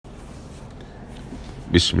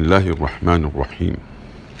بسم الله الرحمن الرحيم.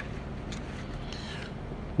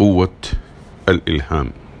 قوة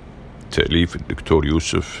الإلهام، تأليف الدكتور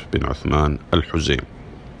يوسف بن عثمان الحزيم،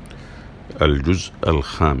 الجزء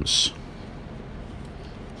الخامس.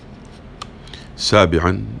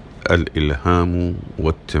 سابعا، الإلهام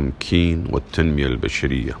والتمكين والتنمية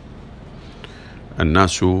البشرية.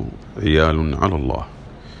 الناس عيال على الله،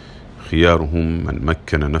 خيارهم من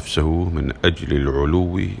مكن نفسه من أجل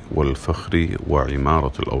العلو والفخر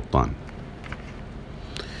وعمارة الأوطان.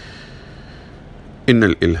 إن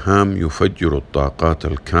الإلهام يفجر الطاقات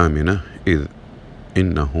الكامنة، إذ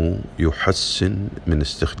إنه يحسن من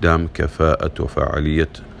استخدام كفاءة وفعالية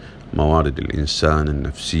موارد الإنسان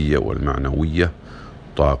النفسية والمعنوية،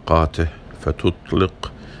 طاقاته،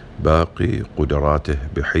 فتطلق باقي قدراته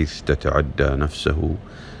بحيث تتعدى نفسه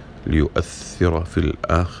ليؤثر في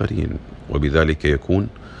الآخرين، وبذلك يكون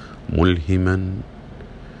ملهما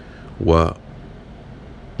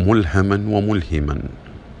وملهما.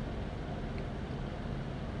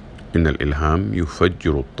 إن الإلهام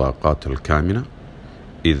يفجر الطاقات الكامنة،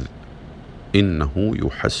 إذ إنه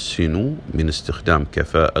يحسن من استخدام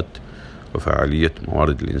كفاءة وفعالية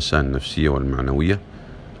موارد الإنسان النفسية والمعنوية،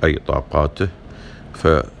 أي طاقاته،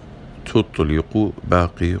 فتطلق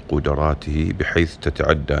باقي قدراته بحيث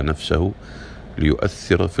تتعدى نفسه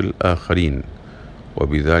ليؤثر في الآخرين،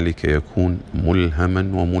 وبذلك يكون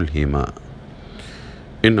ملهما وملهما.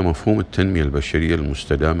 إن مفهوم التنمية البشرية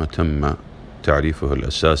المستدامة تم تعريفه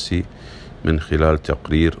الأساسي من خلال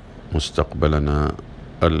تقرير مستقبلنا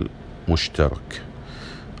المشترك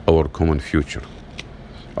Our Common Future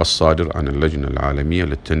الصادر عن اللجنة العالمية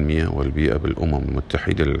للتنمية والبيئة بالأمم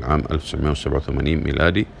المتحدة للعام 1987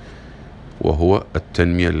 ميلادي، وهو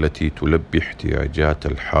التنمية التي تلبي احتياجات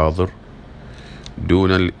الحاضر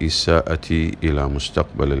دون الإساءة إلى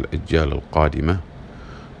مستقبل الأجيال القادمة،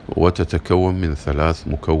 وتتكون من 3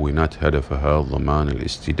 مكونات هدفها ضمان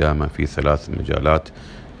الاستدامة في 3 مجالات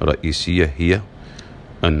رئيسية، هي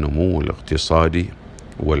النمو الاقتصادي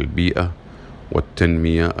والبيئة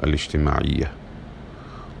والتنمية الاجتماعية،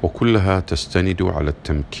 وكلها تستند على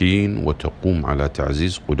التمكين وتقوم على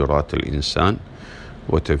تعزيز قدرات الإنسان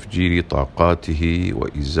وتفجير طاقاته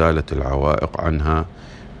وإزالة العوائق عنها،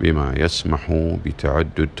 بما يسمح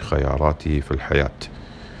بتعدد خياراته في الحياة.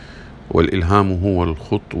 والإلهام هو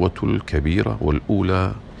الخطوة الكبيرة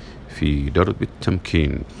والأولى في درب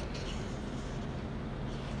التمكين.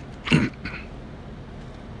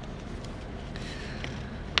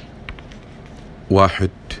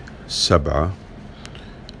 1/7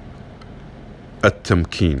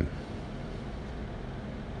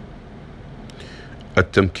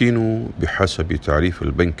 التمكين بحسب تعريف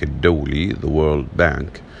البنك الدولي The World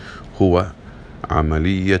Bank هو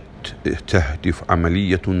عملية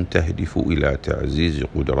تهدف إلى تعزيز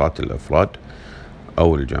قدرات الأفراد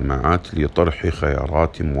أو الجماعات لطرح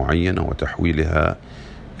خيارات معينة وتحويلها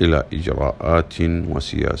إلى إجراءات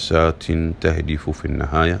وسياسات تهدف في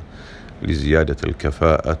النهاية لزيادة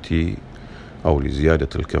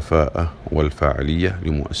الكفاءة والفاعلية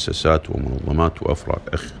لمؤسسات ومنظمات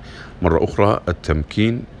وأفراد. مرة أخرى،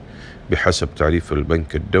 التمكين بحسب تعريف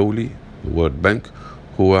البنك الدولي World Bank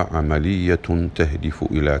هو عملية تهدف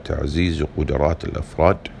إلى تعزيز قدرات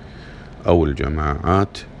الأفراد أو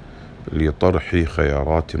الجماعات لطرح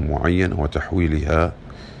خيارات معينة وتحويلها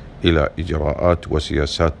إلى إجراءات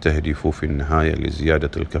وسياسات تهدف في النهاية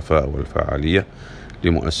لزيادة الكفاءة والفاعلية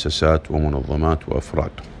لمؤسسات ومنظمات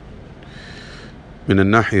وأفراد. من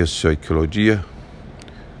الناحية السيكولوجية،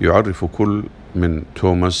 يعرف كل من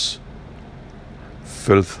توماس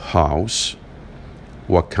فيلثهاوس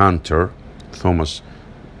وكانتر توماس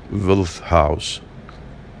فيلثهاوس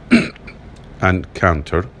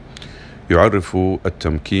كانتر يعرف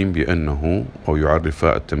التمكين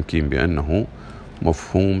بأنه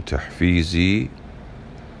مفهوم تحفيزي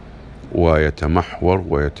ويتمحور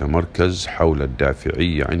ويتمركز حول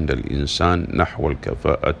الدافعية عند الإنسان نحو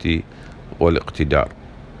الكفاءة والاقتدار.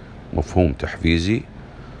 مفهوم تحفيزي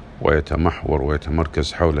ويتمحور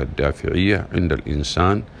ويتمركز حول الدافعية عند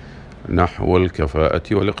الإنسان نحو الكفاءة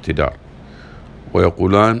والاقتدار.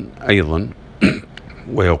 ويقولان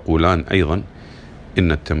أيضا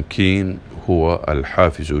إن التمكين هو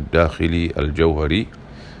الحافز الداخلي الجوهري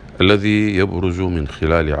الذي يبرز من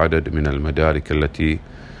خلال عدد من المدارك التي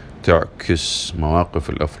تعكس مواقف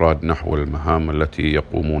الأفراد نحو المهام التي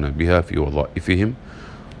يقومون بها في وظائفهم،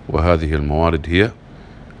 وهذه الموارد هي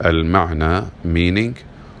المعنى meaning،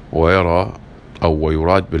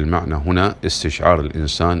 ويراد بالمعنى هنا استشعار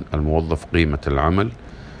الإنسان الموظف قيمة العمل،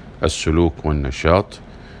 السلوك والنشاط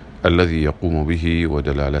الذي يقوم به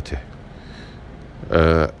ودلالته.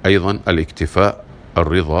 أيضا الاكتفاء،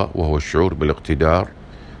 الرضا وهو الشعور بالاقتدار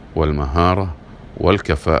والمهارة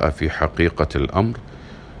والكفاءة في حقيقة الأمر،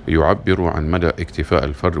 يعبر عن مدى اكتفاء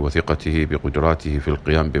الفرد وثقته بقدراته في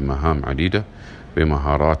القيام بمهام عديدة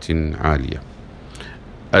بمهارات عالية.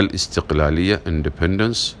 الاستقلالية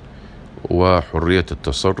independence وحرية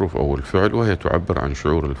التصرف أو الفعل، وهي تعبر عن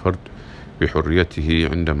شعور الفرد بحريته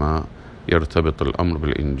عندما يرتبط الأمر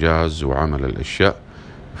بالإنجاز وعمل الأشياء،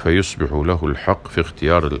 فيصبح له الحق في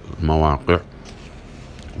اختيار المواقع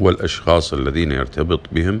والأشخاص الذين يرتبط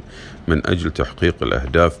بهم من أجل تحقيق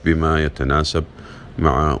الأهداف بما يتناسب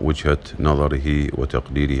مع وجهة نظره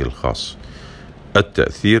وتقديره الخاص.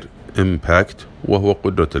 التأثير impact، وهو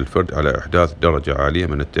قدرة الفرد على إحداث درجة عالية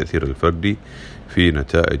من التأثير الفردي في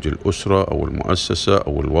نتائج الأسرة أو المؤسسة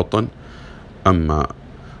أو الوطن. أما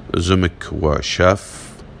زمك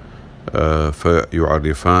وشاف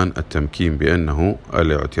فيعرفان التمكين بأنه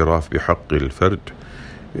الاعتراف بحق الفرد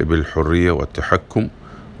بالحرية والتحكم،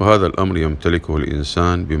 وهذا الأمر يمتلكه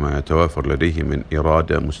الإنسان بما يتوافر لديه من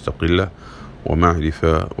إرادة مستقلة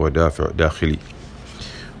ومعرفة ودافع داخلي.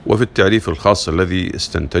 وفي التعريف الخاص الذي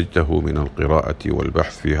استنتجته من القراءة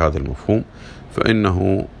والبحث في هذا المفهوم،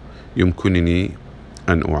 فإنه يمكنني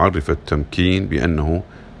أن أعرف التمكين بأنه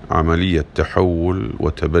عملية تحول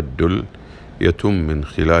وتبدل يتم من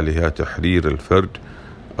خلالها تحرير الفرد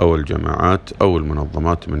أو الجماعات أو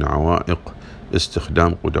المنظمات من عوائق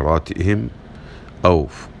استخدام قدراتهم أو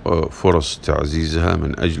فرص تعزيزها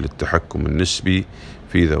من أجل التحكم النسبي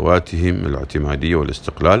في ذواتهم الاعتمادية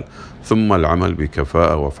والاستقلال، ثم العمل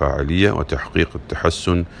بكفاءة وفاعلية وتحقيق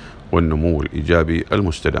التحسن والنمو الإيجابي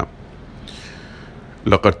المستدام.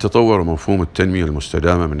 لقد تطور مفهوم التنمية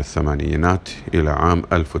المستدامة من الثمانينات إلى عام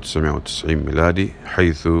 1990 ميلادي،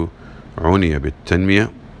 حيث عني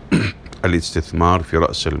بالتنمية الاستثمار في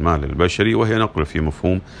رأس المال البشري، وهي نقلة في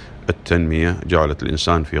مفهوم التنمية جعلت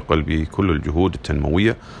الإنسان في قلبه كل الجهود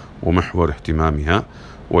التنموية ومحور اهتمامها،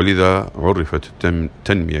 ولذا عرفت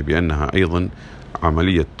التنمية بأنها أيضا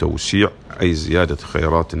عملية توسيع، أي زيادة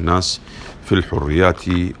خيارات الناس في الحريات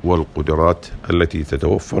والقدرات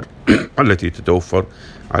التي تتوفر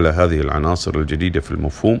على هذه العناصر الجديدة في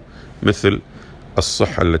المفهوم، مثل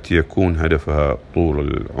الصحة التي يكون هدفها طول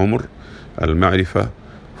العمر، المعرفة،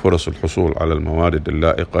 فرص الحصول على الموارد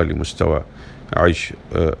اللائقة لمستوى عيش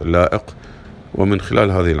لائق. ومن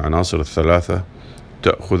خلال هذه العناصر الثلاثة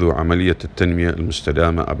تأخذ عملية التنمية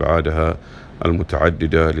المستدامة أبعادها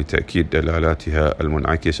المتعددة لتأكيد دلالاتها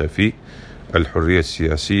المنعكسة في الحرية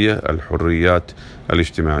السياسية، الحريات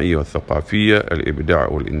الاجتماعية والثقافية، الإبداع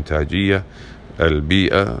والإنتاجية،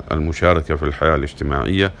 البيئة، المشاركة في الحياة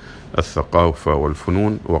الاجتماعية، الثقافة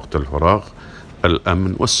والفنون، وقت الفراغ،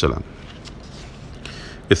 الأمن والسلام.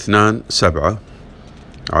 2.7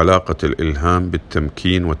 علاقة الإلهام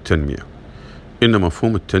بالتمكين والتنمية. إن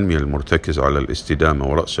مفهوم التنمية المرتكز على الاستدامة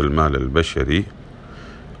ورأس المال البشري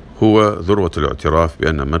هو ذروة الاعتراف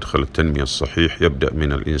بأن مدخل التنمية الصحيح يبدأ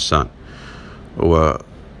من الإنسان،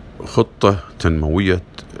 وخطة تنمية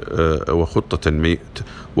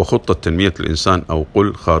الإنسان، أو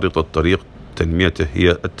قل خارطة طريق تنميته،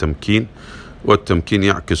 هي التمكين. والتمكين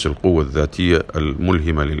يعكس القوة الذاتية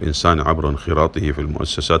الملهمة للإنسان عبر انخراطه في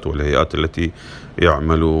المؤسسات والهيئات التي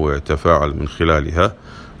يعمل ويتفاعل من خلالها،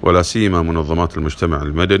 ولا سيما منظمات المجتمع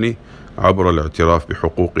المدني، عبر الاعتراف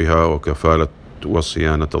بحقوقها وكفالة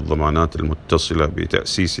وصيانة الضمانات المتصلة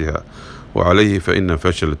بتأسيسها. وعليه فإن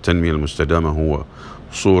فشل التنمية المستدامة هو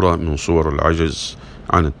صورة من صور العجز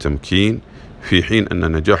عن التمكين، في حين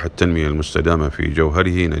أن نجاح التنمية المستدامة في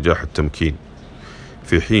جوهره نجاح التمكين،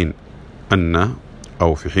 في حين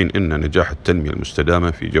أن نجاح التنمية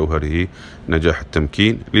المستدامة في جوهره نجاح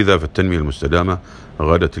التمكين. لذا فالتنمية المستدامة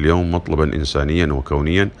غادت اليوم مطلبا إنسانيا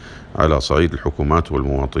وكونيا على صعيد الحكومات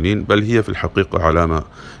والمواطنين، بل هي في الحقيقة علامة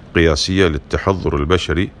قياسية للتحضر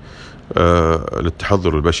البشري.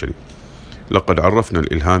 لقد عرفنا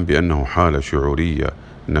الإلهام بأنه حالة شعورية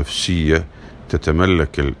نفسية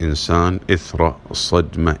تتملك الإنسان إثر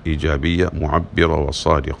صدمة إيجابية معبرة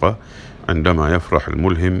وصادقة عندما يفرح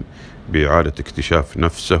الملهم بإعادة اكتشاف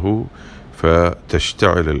نفسه،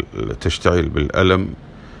 فتشتعل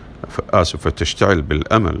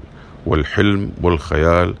بالأمل والحلم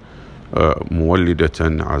والخيال، مولدة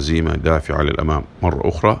عزيمة دافعة للأمام. مرة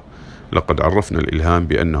أخرى، لقد عرفنا الإلهام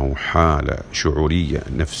بأنه حالة شعورية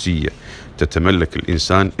نفسية تتملك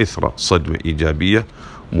الإنسان إثر صدمة إيجابية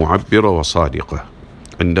معبرة وصادقة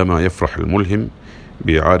عندما يفرح الملهم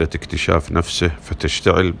بإعادة اكتشاف نفسه،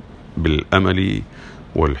 فتشتعل بالأمل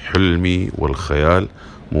والحلم والخيال،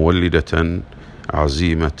 مولدة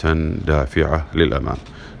عزيمة دافعة للأمام.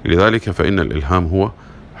 لذلك فإن الإلهام هو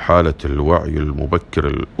حالة الوعي المبكر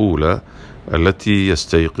الأولى التي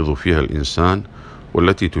يستيقظ فيها الإنسان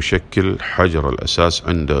والتي تشكل حجر الأساس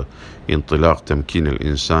عند انطلاق تمكين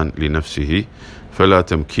الإنسان لنفسه. فلا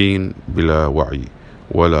تمكين بلا وعي،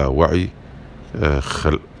 ولا وعي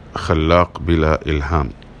خلاق بلا إلهام.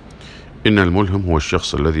 إن الملهم هو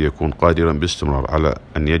الشخص الذي يكون قادرا باستمرار على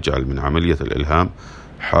أن يجعل من عملية الإلهام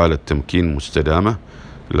حالة تمكين مستدامة،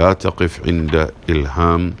 لا تقف عند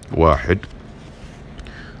إلهام واحد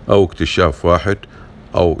أو اكتشاف واحد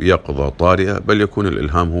أو يقظة طارئة، بل يكون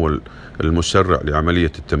الإلهام هو المسرع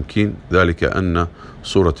لعملية التمكين، ذلك أن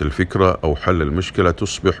صورة الفكرة أو حل المشكلة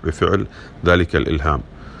تصبح بفعل ذلك الإلهام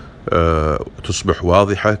تصبح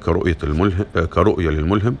واضحة كرؤية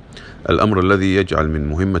للملهم، الأمر الذي يجعل من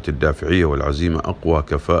مهمة الدافعية والعزيمة أقوى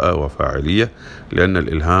كفاءة وفاعلية، لأن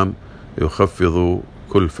الإلهام يخفض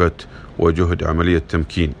كلفة وجهد عملية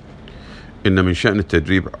التمكين. إن من شأن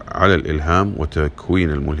التدريب على الإلهام وتكوين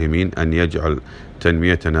الملهمين أن يجعل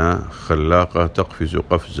تنميتنا خلاقة تقفز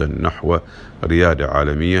قفزا نحو ريادة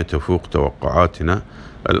عالمية تفوق توقعاتنا،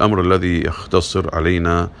 الأمر الذي يختصر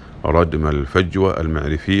علينا ردم الفجوة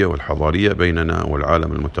المعرفية والحضارية بيننا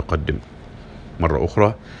والعالم المتقدم. مرة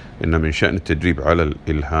أخرى، إن من شأن التدريب على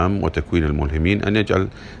الإلهام وتكوين الملهمين أن يجعل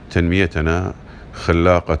تنميتنا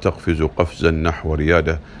خلاقة تقفز قفزا نحو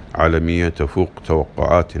ريادة عالمية تفوق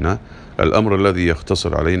توقعاتنا، الأمر الذي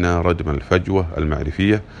يختصر علينا ردم الفجوة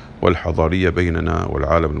المعرفية والحضارية بيننا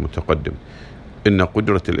والعالم المتقدم. إن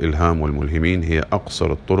قدرة الإلهام والملهمين هي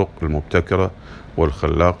أقصر الطرق المبتكرة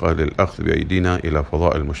والخلاقة للأخذ بأيدينا إلى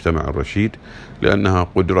فضاء المجتمع الرشيد، لأنها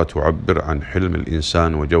قدرة تعبر عن حلم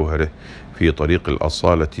الإنسان وجوهره في طريق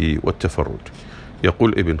الأصالة والتفرد.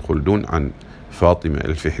 يقول ابن خلدون عن فاطمة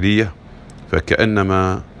الفهرية: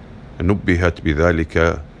 فكأنما نبهت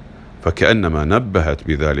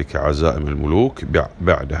بذلك عزائم الملوك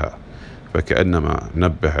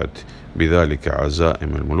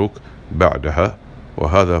بعدها،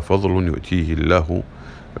 وهذا فضل يؤتيه الله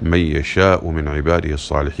من يشاء من عباده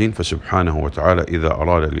الصالحين. فسبحانه وتعالى إذا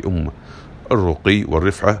أراد لأمة الرقي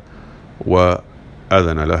والرفعة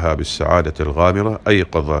وأذن لها بالسعادة الغامرة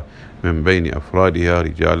أيقظ من بين أفرادها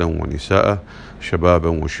رجالا ونساء شبابا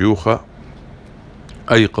وشيوخا،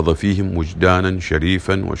 أيقظ فيهم وجدانا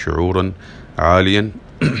شريفا وشعورا عاليا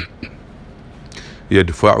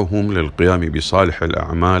يدفعهم للقيام بصالح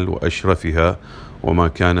الأعمال وأشرفها وما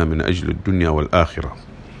كان من أجل الدنيا والآخرة.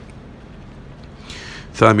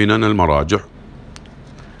 ثامنا، المراجع.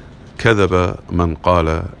 كذب من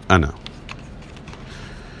قال أنا.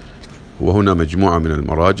 وهنا مجموعة من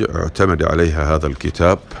المراجع اعتمد عليها هذا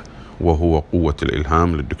الكتاب، وهو قوة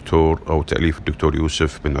الإلهام للدكتور أو تأليف الدكتور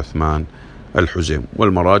يوسف بن عثمان الحزيم.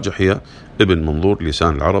 والمراجع هي ابن منظور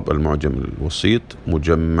لسان العرب، المعجم الوسيط،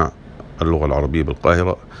 مجمع اللغة العربية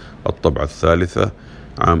بالقاهرة، الطبعة الثالثة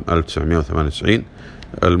عام 1998.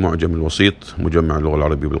 المعجم الوسيط مجمع اللغة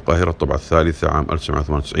العربية بالقاهرة، الطبعة الثالثة عام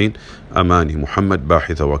 1998. أماني محمد،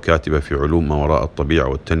 باحثة وكاتبة في علوم ما وراء الطبيعة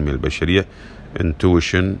والتنمية البشرية،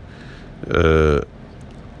 Intuition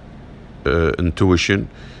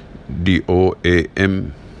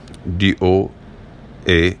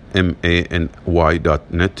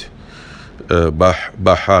DOAMANY.net.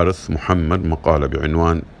 باحارث محمد، مقالة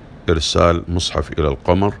بعنوان إرسال مصحف إلى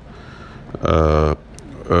القمر.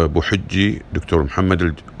 بوحجي دكتور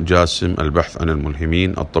محمد الجاسم، البحث عن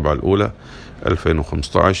الملهمين، الطبعة الأولى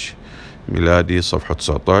 2015 ميلادي، صفحة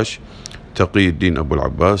 19. تقي الدين أبو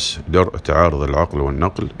العباس، درء تعارض العقل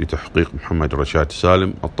والنقل، بتحقيق محمد رشاد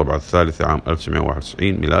سالم، الطبعة الثالثة عام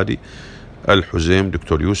 1991 ميلادي. الحزيم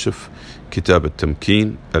دكتور يوسف، كتاب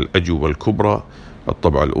التمكين، الأجوبة الكبرى،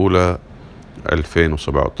 الطبعة الأولى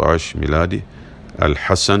 2017 ميلادي.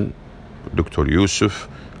 الحسن دكتور يوسف،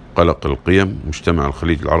 قلق القيم، مجتمع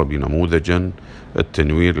الخليج العربي نموذجا،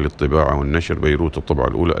 التنوير للطباعة والنشر، بيروت، الطبعة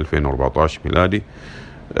الأولى 2014 ميلادي.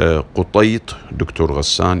 قطيط دكتور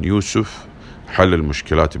غسان يوسف، حل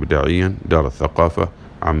المشكلات إبداعيا، دار الثقافة،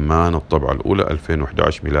 عمان، الطبعة الأولى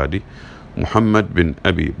 2011 ميلادي. محمد بن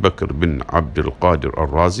أبي بكر بن عبد القادر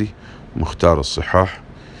الرازي، مختار الصحاح.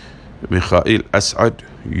 ميخائيل أسعد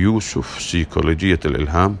يوسف، سيكولوجية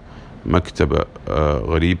الإلهام، مكتبة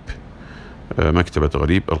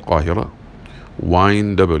غريب القاهرة.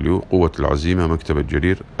 واين دبليو، قوة العزيمة، مكتبة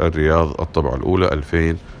جرير الرياض، الطبعة الأولى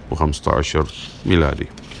 2015 ميلادي.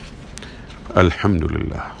 الحمد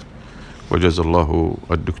لله، وجزا الله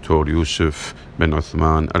الدكتور يوسف بن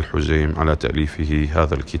عثمان الحزيم على تأليفه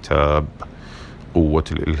هذا الكتاب قوة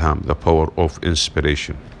الإلهام، The Power of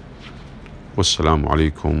Inspiration. والسلام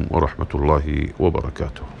عليكم ورحمة الله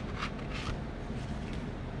وبركاته.